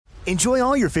Enjoy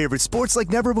all your favorite sports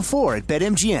like never before at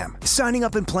BetMGM. Signing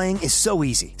up and playing is so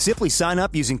easy. Simply sign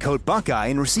up using code Buckeye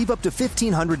and receive up to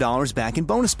 $1,500 back in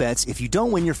bonus bets if you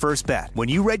don't win your first bet. When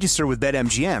you register with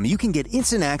BetMGM, you can get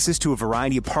instant access to a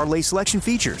variety of parlay selection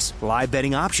features, live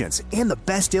betting options, and the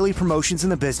best daily promotions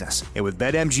in the business. And with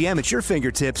BetMGM at your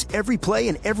fingertips, every play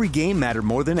and every game matter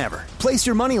more than ever. Place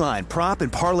your moneyline, prop,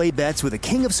 and parlay bets with the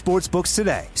king of sportsbooks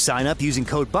today. Sign up using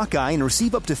code Buckeye and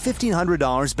receive up to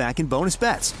 $1,500 back in bonus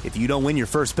bets if you don't win your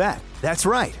first bet. That's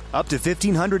right, up to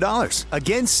 $1,500.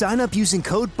 Again, sign up using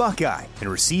code Buckeye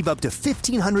and receive up to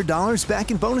 $1,500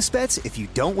 back in bonus bets if you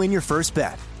don't win your first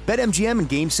bet. BetMGM and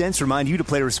GameSense remind you to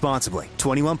play responsibly.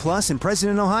 21 plus and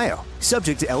present in Ohio.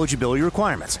 Subject to eligibility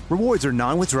requirements. Rewards are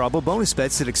non-withdrawable bonus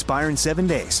bets that expire in 7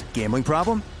 days. Gambling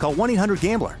problem? Call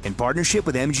 1-800-GAMBLER in partnership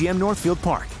with MGM Northfield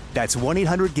Park. That's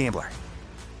 1-800-GAMBLER.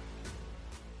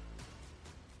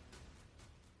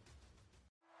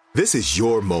 This is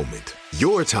your moment,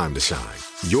 your time to shine,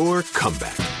 your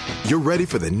comeback. You're ready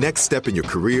for the next step in your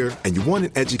career, and you want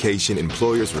an education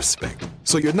employers respect.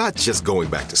 So you're not just going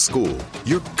back to school,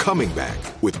 you're coming back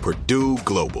with Purdue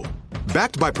Global.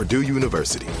 Backed by Purdue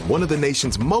University, one of the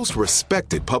nation's most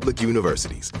respected public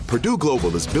universities, Purdue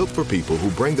Global is built for people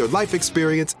who bring their life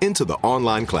experience into the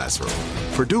online classroom.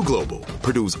 Purdue Global,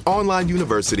 Purdue's online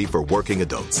university for working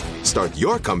adults. Start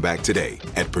your comeback today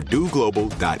at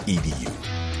purdueglobal.edu.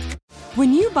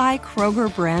 When you buy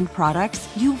Kroger brand products,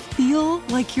 you feel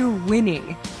like you're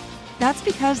winning. That's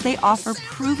because they offer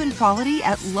proven quality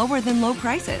at lower than low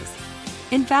prices.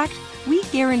 In fact, we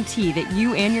guarantee that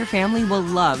you and your family will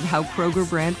love how Kroger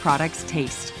brand products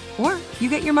taste, or you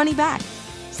get your money back.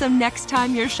 So next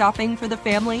time you're shopping for the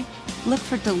family, look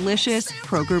for delicious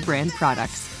Kroger brand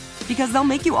products, because they'll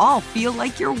make you all feel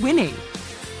like you're winning.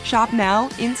 Shop now,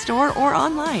 in-store, or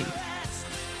online.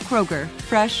 Kroger,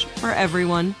 fresh for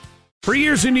everyone. For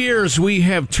years and years, we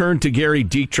have turned to Gary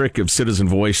Dietrich of Citizen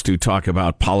Voice to talk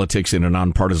about politics in a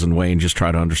nonpartisan way and just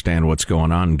try to understand what's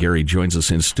going on. Gary joins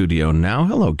us in studio now.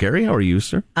 Hello, Gary. How are you,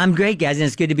 sir? I'm great, guys, and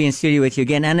it's good to be in studio with you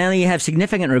again. I know you have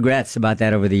significant regrets about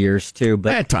that over the years, too.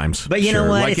 But at times. But you know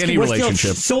what? Like any we're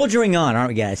relationship. Still soldiering on, aren't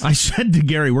we, guys? I said to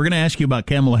Gary, we're going to ask you about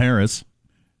Kamala Harris.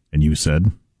 And you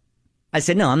said? I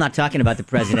said, no, I'm not talking about the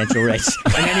presidential race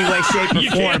in any way, shape, or form.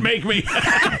 You can't make me.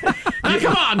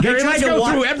 Come on, Gary, let's go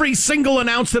through every single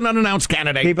announced and unannounced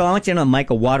candidate. People, I want you to know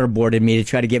Michael waterboarded me to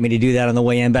try to get me to do that on the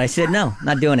way in, but I said, no,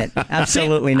 not doing it.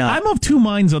 Absolutely not. I'm of two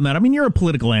minds on that. I mean, you're a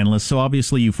political analyst, so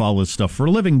obviously you follow this stuff for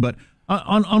a living, but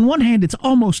on one hand, it's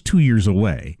almost 2 years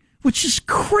away, which is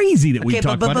crazy that we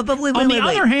talk about it. Wait, on the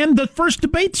other hand, the first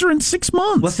debates are in 6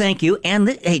 months. Well, thank you. And,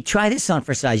 hey, try this on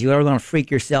for size. You are going to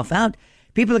freak yourself out.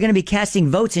 People are going to be casting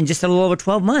votes in just a little over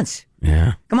 12 months.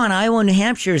 Yeah. Come on, Iowa and New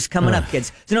Hampshire is coming up,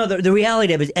 kids. So, no, the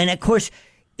reality of it, and of course,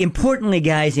 importantly,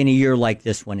 guys, in a year like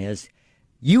this one is,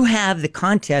 you have the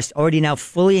contest already now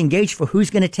fully engaged for who's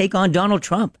going to take on Donald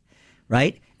Trump,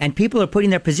 right? And people are putting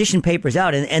their position papers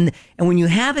out. And when you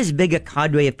have as big a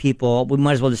cadre of people, we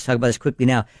might as well just talk about this quickly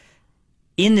now,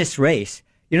 in this race,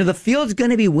 you know, the field's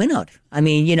going to be winnowed. I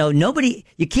mean, you know,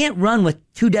 you can't run with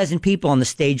 24 people on the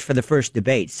stage for the first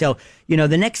debate. So, you know,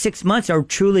 the next 6 months are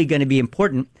truly going to be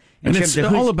important. And it's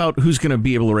all about who's going to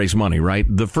be able to raise money, right?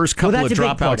 The first couple of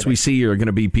dropouts we see are going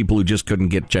to be people who just couldn't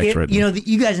get checks written. You know,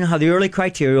 you guys know how the early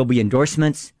criteria will be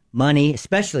endorsements, money,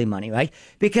 especially money, right?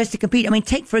 Because to compete, I mean,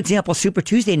 take, for example, Super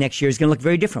Tuesday next year is going to look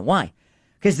very different. Why?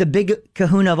 Because the big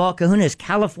kahuna of all kahunas,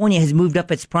 California has moved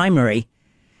up its primary.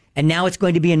 And now it's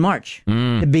going to be in March,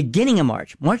 the beginning of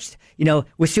March. March, you know,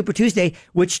 with Super Tuesday,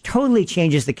 which totally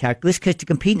changes the calculus, because to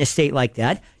compete in a state like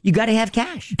that, you got to have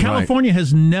cash. California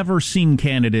has never seen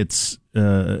candidates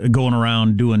going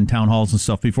around doing town halls and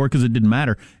stuff before because it didn't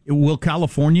matter. Will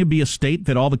California be a state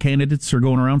that all the candidates are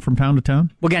going around from town to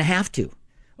town? We're going to have to.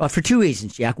 For two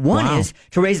reasons, Jack. One is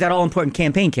to raise that all-important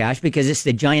campaign cash because it's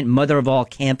the giant mother of all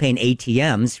campaign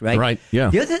ATMs, right? Right,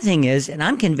 yeah. The other thing is, and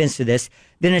I'm convinced of this,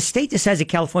 that in a state the size of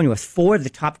California with 4 of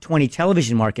the top 20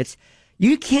 television markets,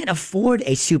 you can't afford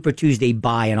a Super Tuesday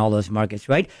buy in all those markets,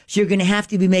 right? So you're going to have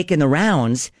to be making the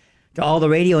rounds to all the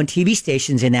radio and TV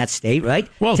stations in that state, right?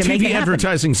 Well, to TV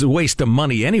advertising is a waste of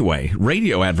money anyway.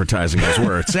 Radio advertising is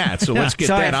where it's at, so let's get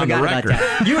that on the record.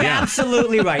 You're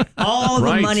absolutely right. All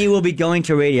the money will be going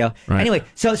to radio. Right. Anyway,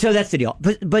 so that's the deal.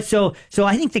 But so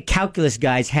I think the calculus,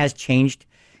 guys, has changed.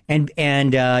 And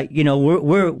you know,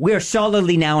 we're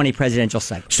solidly now in a presidential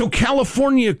cycle. So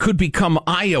California could become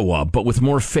Iowa, but with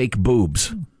more fake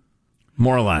boobs.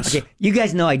 More or less. Okay, you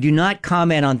guys know I do not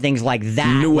comment on things like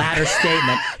that latter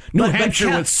statement. New Hampshire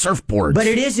with surfboards. But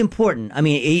it is important. I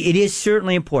mean, it is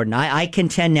certainly important. I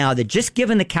contend now that just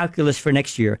given the calculus for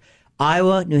next year,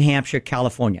 Iowa, New Hampshire,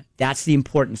 California. That's the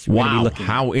importance we're going to be looking at.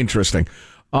 How interesting.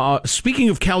 Speaking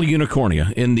of Cal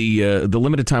Unicornia, in the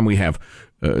limited time we have,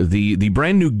 the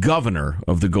brand new governor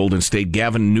of the Golden State,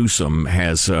 Gavin Newsom,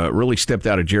 has really stepped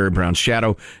out of Jerry Brown's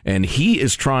shadow, and he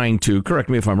is trying to, correct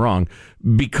me if I'm wrong,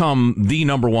 become the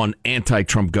number one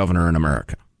anti-Trump governor in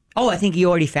America. Oh, I think he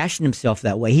already fashioned himself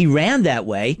that way. He ran that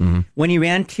way when he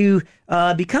ran to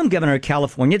become governor of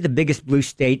California, the biggest blue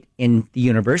state in the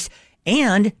universe.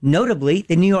 And notably,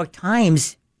 the New York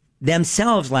Times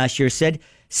themselves last year said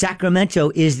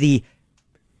Sacramento is the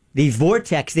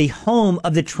vortex, the home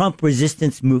of the Trump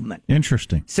resistance movement.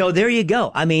 Interesting. So there you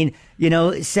go. I mean,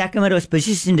 Sacramento has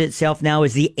positioned itself now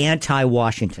as the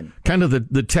anti-Washington. Kind of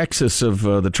the Texas of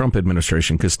the Trump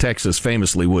administration, because Texas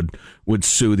famously would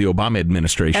sue the Obama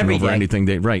administration over anything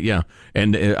they, right, yeah.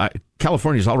 And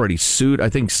California's already sued. I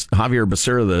think Javier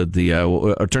Becerra,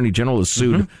 the Attorney General, has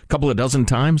sued a couple of dozen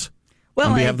times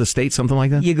on behalf of the state, something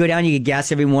like that. You go down, you get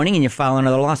gas every morning, and you file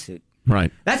another lawsuit.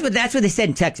 Right. That's what they said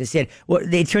in Texas. The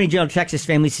Attorney General of Texas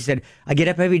family said, I get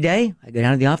up every day, I go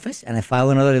down to the office, and I file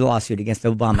another lawsuit against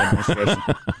the Obama administration.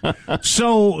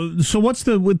 So what's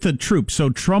with the troops?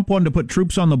 So Trump wanted to put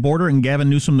troops on the border, and Gavin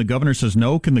Newsom, the governor, says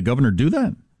no. Can the governor do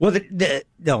that? Well,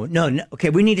 no.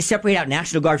 Okay, we need to separate out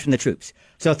National Guard from the troops.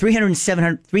 So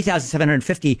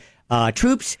 3,750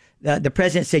 troops. The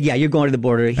president said, yeah, you're going to the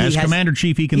border. As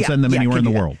commander-chief, he can send them anywhere in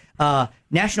the world.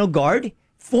 National Guard,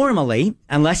 formally,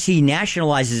 unless he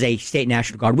nationalizes a state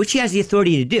National Guard, which he has the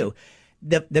authority to do,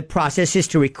 the process is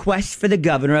to request for the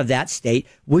governor of that state,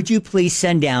 would you please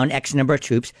send down X number of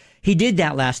troops? He did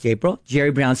that last April.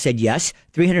 Jerry Brown said yes.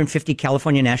 350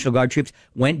 California National Guard troops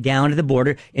went down to the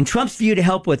border. In Trump's view, to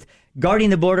help with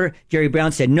guarding the border, Jerry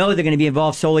Brown said no, they're going to be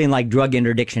involved solely in drug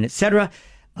interdiction, etc.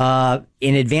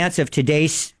 In advance of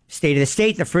today's State of the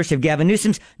State, the first of Gavin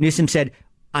Newsom's, Newsom said,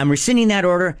 I'm rescinding that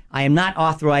order. I am not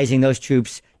authorizing those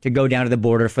troops to go down to the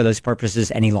border for those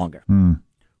purposes any longer.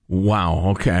 Wow.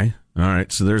 Okay. All right.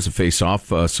 So there's a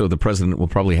face-off. So the president will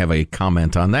probably have a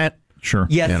comment on that. Sure.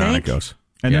 Yeah, and on it goes.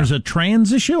 And there's a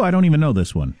trans issue? I don't even know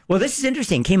this one. Well, this is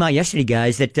interesting. Came out yesterday,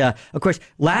 guys, that, of course,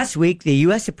 last week, the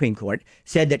U.S. Supreme Court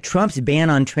said that Trump's ban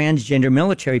on transgender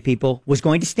military people was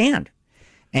going to stand.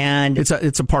 And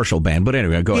it's a partial ban, but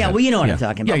anyway, go ahead. Yeah, well, you know what I'm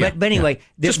talking about. But anyway,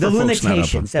 the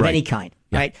limitations of any kind,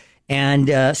 right?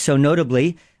 And so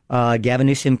notably, Gavin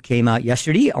Newsom came out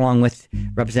yesterday, along with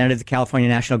Representative of the California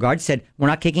National Guard, said we're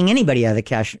not kicking anybody out of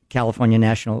the California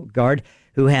National Guard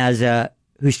who's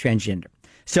transgender.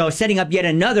 So setting up yet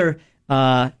another,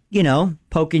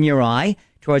 poke in your eye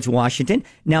towards Washington.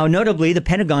 Now, notably, the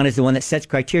Pentagon is the one that sets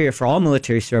criteria for all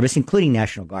military service, including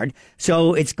National Guard.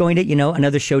 So it's going to,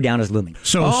 another showdown is looming.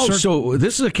 So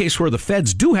this is a case where the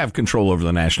feds do have control over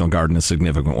the National Guard in a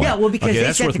significant way. Yeah, well, because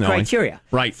they set the criteria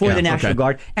for the National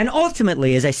Guard. And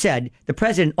ultimately, as I said, the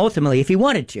president if he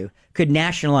wanted to, could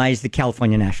nationalize the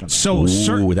California National Guard.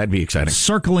 So that'd be exciting.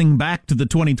 Circling back to the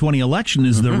 2020 election,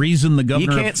 is the reason the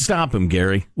governor... You can't stop him,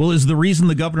 Gary. Well, is the reason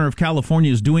the governor of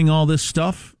California is doing all this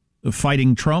stuff,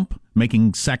 fighting Trump,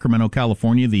 making Sacramento,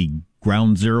 California the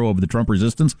ground zero of the Trump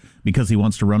resistance, because he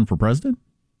wants to run for president?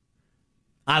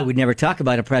 I would never talk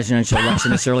about a presidential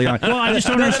election this early on. Well, I just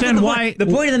don't understand why. The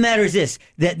point of the matter is this,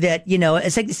 that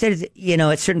it's like they said,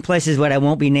 at certain places, what I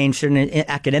won't be named, certain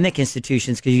academic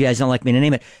institutions, because you guys don't like me to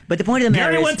name it. But the point of the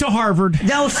matter Gary went to Harvard.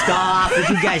 No, stop. Would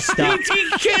you guys stop? You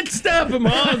can't stop him.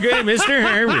 Oh, good, Mr.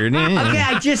 Harvard. Okay,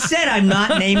 I just said I'm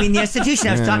not naming the institution.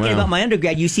 I was talking about my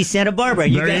undergrad, UC Santa Barbara.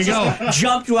 You guys just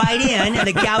jumped right in, and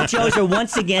the gauchos are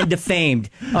once again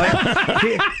defamed. All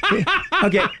right?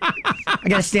 Okay, I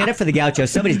got to stand up for the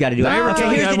gauchos. Somebody's got to do it.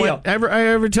 Okay, here's the deal. I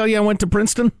ever tell you I went to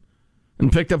Princeton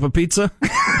and picked up a pizza?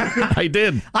 I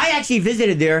did. I actually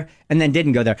visited there and then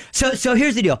didn't go there. So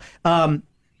here's the deal. You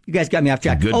guys got me off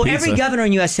track. Pizza. Every governor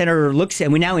and U.S. senator looks,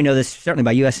 and we know this certainly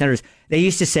by U.S. senators, they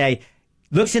used to say,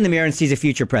 looks in the mirror and sees a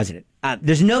future president.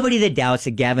 There's nobody that doubts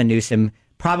that Gavin Newsom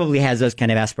probably has those kind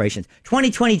of aspirations.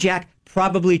 2020, Jack,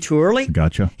 probably too early.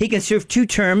 Gotcha. He can serve 2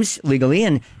 terms legally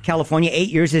in California, 8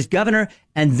 years as governor,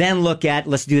 and then look at,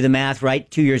 let's do the math,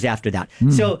 right, 2 years after that.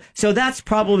 So that's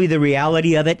probably the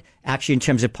reality of it, actually, in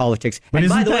terms of politics. But and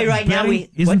by the way, right now,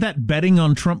 isn't that betting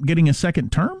on Trump getting a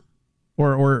second term?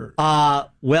 Because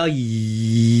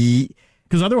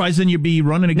otherwise, then you'd be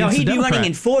running against the Democrat. No, he'd be running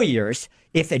in 4 years.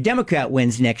 If the Democrat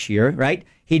wins next year, right,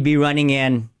 he'd be running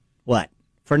in,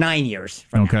 for 9 years.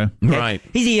 Okay. Right.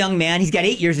 He's a young man. He's got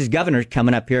 8 years as governor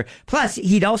coming up here. Plus,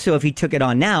 he'd also, if he took it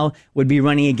on now, would be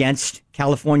running against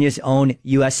California's own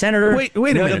U.S. Senator. Wait a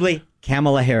minute. Notably,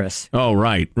 Kamala Harris. Oh,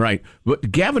 right.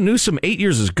 But Gavin Newsom, 8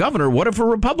 years as governor, what if a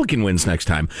Republican wins next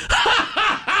time?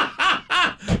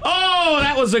 Oh, Oh,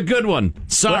 that was a good one.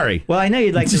 Sorry. Well, I know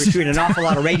you'd like to retreat an awful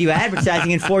lot of radio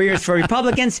advertising in 4 years for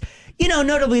Republicans. You know,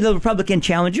 notably the Republican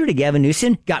challenger to Gavin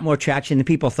Newsom got more traction than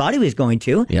people thought he was going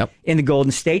to in the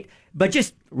Golden State. But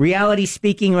just reality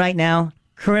speaking right now,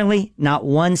 currently not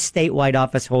one statewide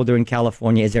office holder in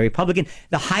California is a Republican.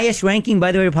 The highest ranking,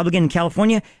 by the way, Republican in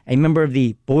California, a member of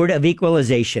the Board of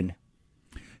Equalization.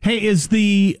 Hey, is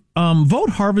the vote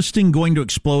harvesting going to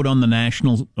explode on the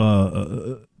national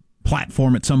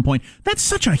platform at some point? That's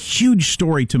such a huge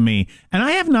story to me, and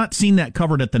I have not seen that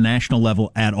covered at the national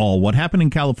level at all. What happened in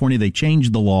California, they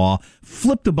changed the law,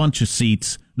 flipped a bunch of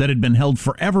seats that had been held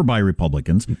forever by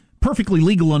Republicans, perfectly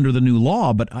legal under the new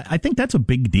law, but I think that's a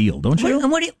big deal, don't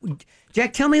you?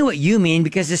 Jack, tell me what you mean,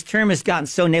 because this term has gotten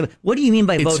so negative. What do you mean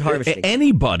by vote harvesting?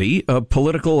 Anybody, a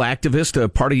political activist, a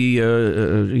party,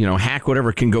 hack,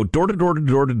 whatever, can go door to door to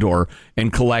door to door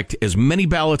and collect as many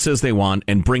ballots as they want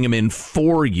and bring them in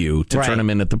for you to turn them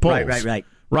in at the polls.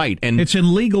 Right. And it's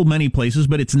illegal many places,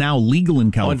 but it's now legal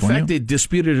in California. In fact, the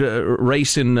disputed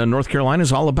race in North Carolina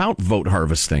is all about vote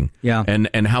harvesting. Yeah.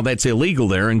 And how that's illegal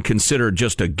there and considered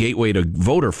just a gateway to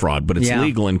voter fraud, but it's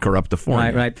legal in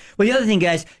Corruptifornia. Right. Well, the other thing,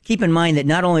 guys, keep in mind that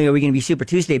not only are we going to be Super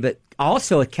Tuesday, but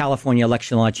also with California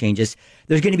election law changes,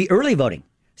 there's going to be early voting.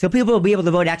 So people will be able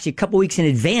to vote actually a couple weeks in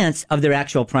advance of their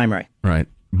actual primary. Right.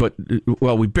 But,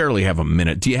 well, we barely have a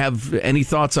minute. Do you have any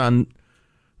thoughts on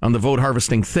the vote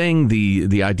harvesting thing,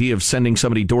 the idea of sending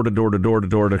somebody door to door to door to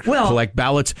door to collect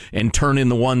ballots and turn in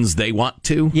the ones they want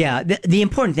to? Yeah, the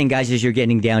important thing, guys, is you're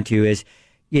getting down to is,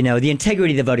 you know, the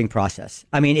integrity of the voting process.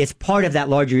 I mean, it's part of that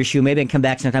larger issue. Maybe I can come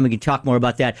back sometime. We can talk more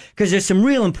about that, because there's some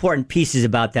real important pieces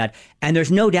about that. And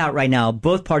there's no doubt right now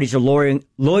both parties are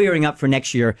lawyering up for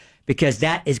next year, because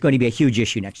that is going to be a huge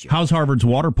issue next year. How's Harvard's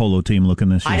water polo team looking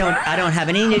this year? I don't have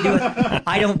anything to do with.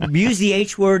 I don't use the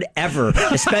H word ever,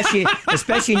 especially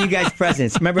in you guys'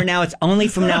 presence. Remember, now it's only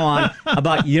from now on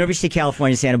about University of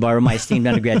California, Santa Barbara, my esteemed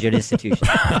undergraduate institution.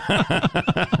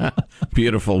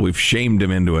 Beautiful. We've shamed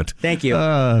him into it. Thank you.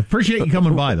 Appreciate you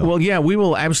coming by, though. Well, yeah, we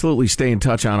will absolutely stay in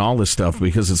touch on all this stuff,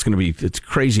 because it's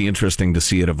crazy interesting to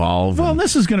see it evolve. Well,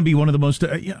 this is going to be one of the most.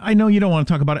 I know you don't want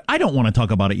to talk about it. I don't want to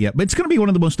talk about it yet, but it's going to be one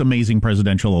of the most amazing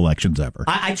presidential elections ever.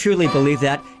 I truly believe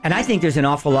that, and I think there's an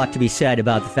awful lot to be said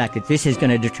about the fact that this is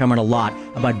going to determine a lot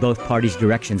about both parties'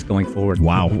 directions going forward.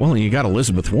 Wow. Well, you got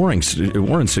Elizabeth Warren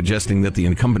suggesting that the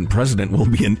incumbent president will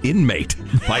be an inmate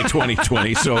by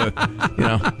 2020. So,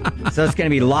 So it's going to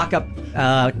be lock up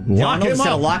Donald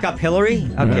instead of lock up Hillary?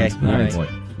 Okay. All right.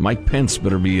 Mike Pence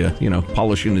better be,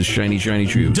 polishing his shiny, shiny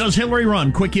shoes. Does Hillary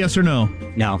run? Quick yes or no?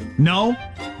 No. No?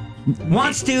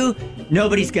 Wants to.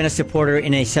 Nobody's going to support her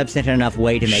in a substantive enough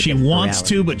way to make it. She wants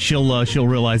to, but she'll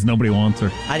realize nobody wants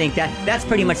her. I think that's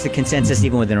pretty much the consensus,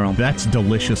 even within her own. That's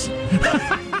delicious.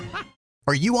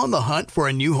 Are you on the hunt for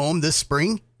a new home this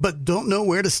spring, but don't know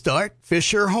where to start?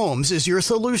 Fisher Homes is your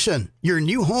solution. Your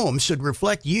new home should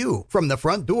reflect you, from the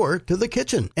front door to the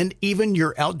kitchen, and even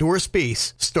your outdoor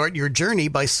space. Start your journey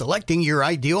by selecting your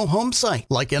ideal home site,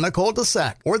 like in a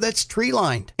cul-de-sac or that's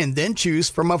tree-lined, and then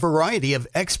choose from a variety of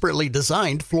expertly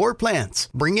designed floor plans.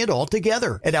 Bring it all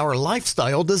together at our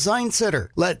Lifestyle Design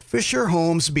Center. Let Fisher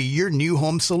Homes be your new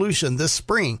home solution this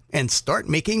spring, and start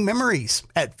making memories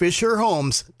at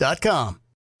FisherHomes.com.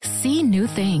 See new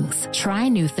things, try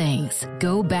new things,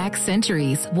 go back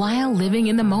centuries while living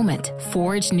in the moment,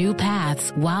 forge new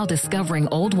paths while discovering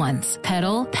old ones,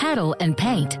 pedal, paddle, and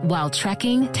paint while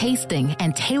trekking, tasting,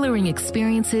 and tailoring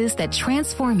experiences that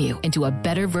transform you into a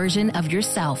better version of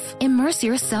yourself. Immerse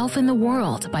yourself in the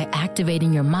world by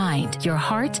activating your mind, your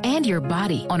heart, and your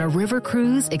body on a river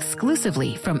cruise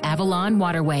exclusively from Avalon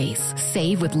Waterways.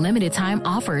 Save with limited time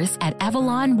offers at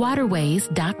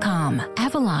AvalonWaterways.com.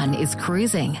 Avalon is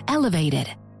cruising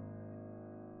elevated.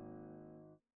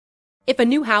 If a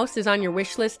new house is on your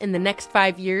wish list in the next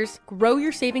 5 years, grow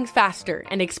your savings faster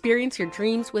and experience your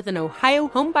dreams with an Ohio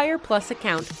Homebuyer Plus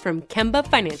account from Kemba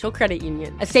Financial Credit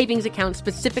Union. A savings account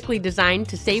specifically designed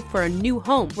to save for a new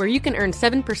home, where you can earn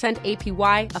 7%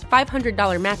 APY, a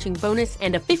 $500 matching bonus,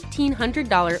 and a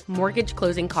 $1,500 mortgage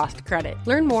closing cost credit.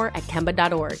 Learn more at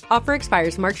Kemba.org. Offer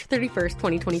expires March 31st,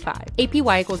 2025.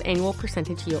 APY equals annual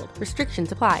percentage yield.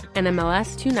 Restrictions apply.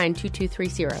 NMLS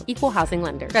 292230. Equal housing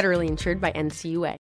lender. Federally insured by NCUA.